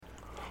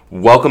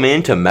Welcome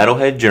into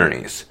Metalhead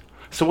Journeys.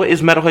 So what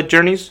is Metalhead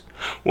Journeys?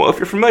 Well, if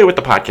you're familiar with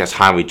the podcast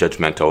Highly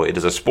Judgmental, it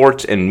is a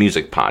sports and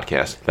music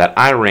podcast that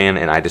I ran,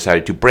 and I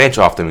decided to branch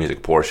off the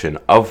music portion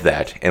of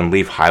that and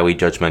leave Highly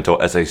Judgmental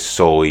as a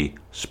solely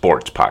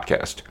sports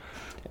podcast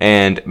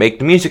and make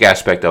the music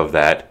aspect of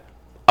that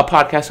a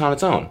podcast on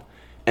its own.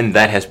 And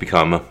that has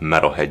become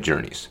Metalhead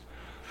Journeys.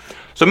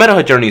 So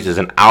Metalhead Journeys is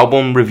an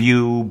album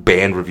review,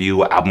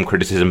 album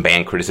criticism,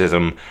 band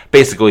criticism,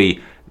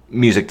 basically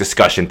music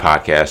discussion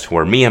podcast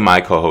where me and my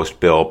co-host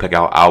Bill pick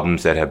out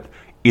albums that have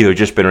either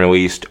just been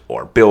released,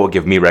 or Bill will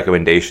give me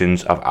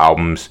recommendations of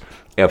albums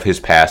of his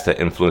past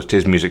that influenced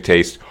his music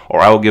taste, or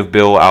I will give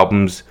Bill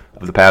albums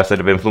of the past that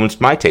have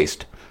influenced my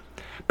taste.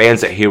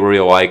 Bands that he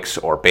really likes,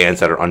 or bands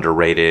that are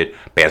underrated,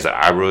 bands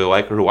that I really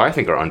like, or who I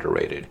think are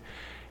underrated.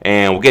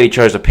 And we'll get each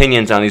other's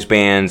opinions on these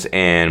bands,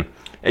 and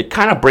it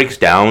kind of breaks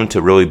down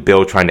to really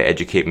Bill trying to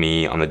educate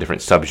me on the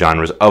different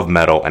subgenres of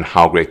metal and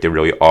how great they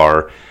really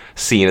are,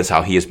 seeing as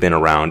how he has been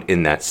around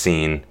in that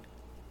scene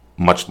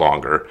much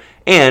longer,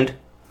 and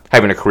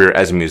having a career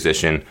as a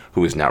musician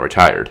who is now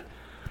retired.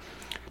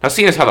 Now,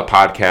 seeing as how the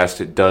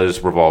podcast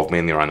does revolve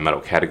mainly around the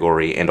metal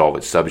category and all of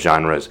its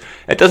subgenres,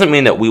 it doesn't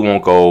mean that we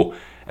won't go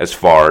as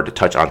far to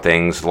touch on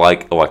things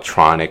like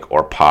electronic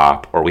or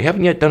pop, or we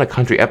haven't yet done a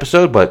country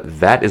episode, but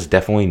that is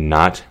definitely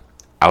not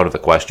out of the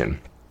question.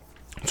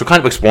 So kind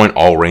of exploring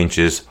all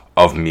ranges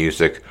of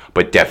music,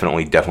 but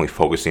definitely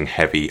focusing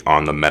heavy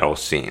on the metal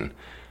scene.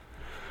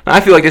 Now, I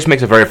feel like this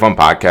makes a very fun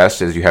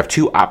podcast as you have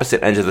two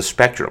opposite ends of the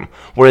spectrum.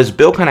 Whereas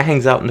Bill kind of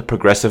hangs out in the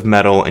progressive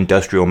metal,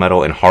 industrial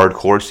metal, and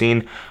hardcore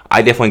scene,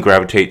 I definitely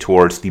gravitate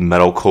towards the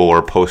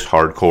metalcore,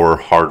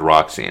 post-hardcore, hard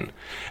rock scene.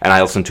 And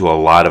I listen to a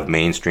lot of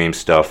mainstream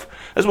stuff,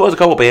 as well as a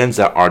couple bands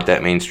that aren't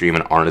that mainstream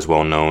and aren't as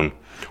well known.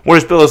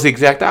 Whereas Bill is the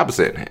exact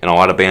opposite, and a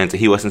lot of bands that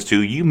he listens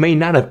to you may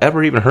not have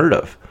ever even heard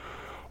of.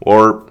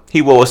 Or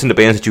he will listen to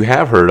bands that you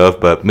have heard of,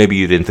 but maybe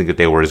you didn't think that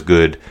they were as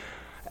good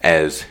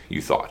as you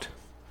thought.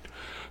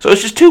 So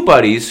it's just two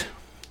buddies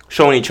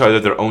showing each other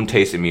their own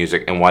taste in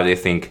music and why they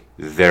think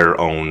their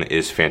own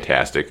is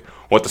fantastic,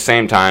 while at the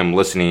same time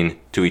listening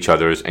to each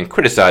other's and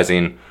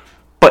criticizing,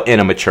 but in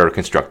a mature,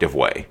 constructive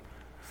way.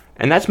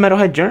 And that's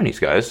Metalhead Journeys,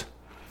 guys.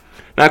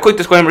 Now, a quick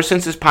disclaimer: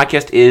 since this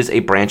podcast is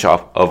a branch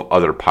off of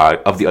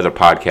the other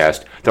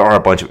podcast, there are a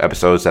bunch of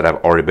episodes that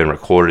have already been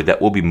recorded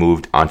that will be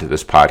moved onto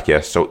this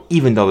podcast. So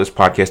even though this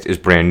podcast is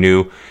brand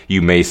new,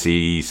 you may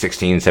see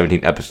 16,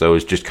 17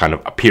 episodes just kind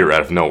of appear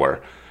out of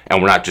nowhere.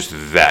 And we're not just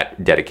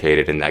that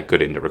dedicated and that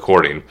good into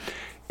recording.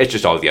 It's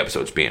just all of the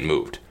episodes being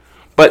moved.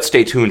 But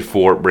stay tuned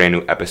for brand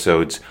new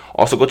episodes.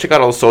 Also, go check out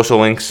all the social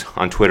links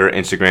on Twitter,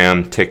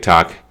 Instagram,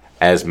 TikTok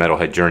as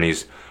Metalhead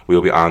Journeys. We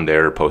will be on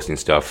there posting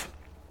stuff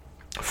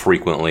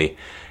frequently.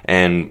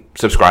 And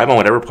subscribe on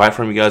whatever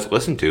platform you guys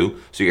listen to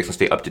so you guys can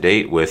stay up to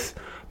date with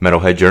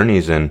Metalhead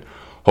Journeys. And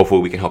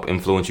hopefully we can help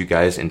influence you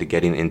guys into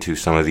getting into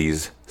some of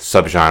these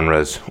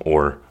subgenres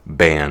or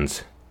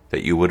bands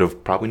that you would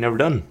have probably never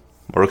done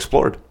or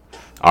explored.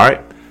 All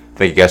right.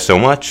 Thank you guys so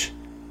much.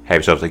 Have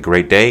yourselves a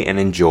great day and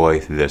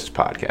enjoy this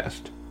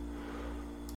podcast.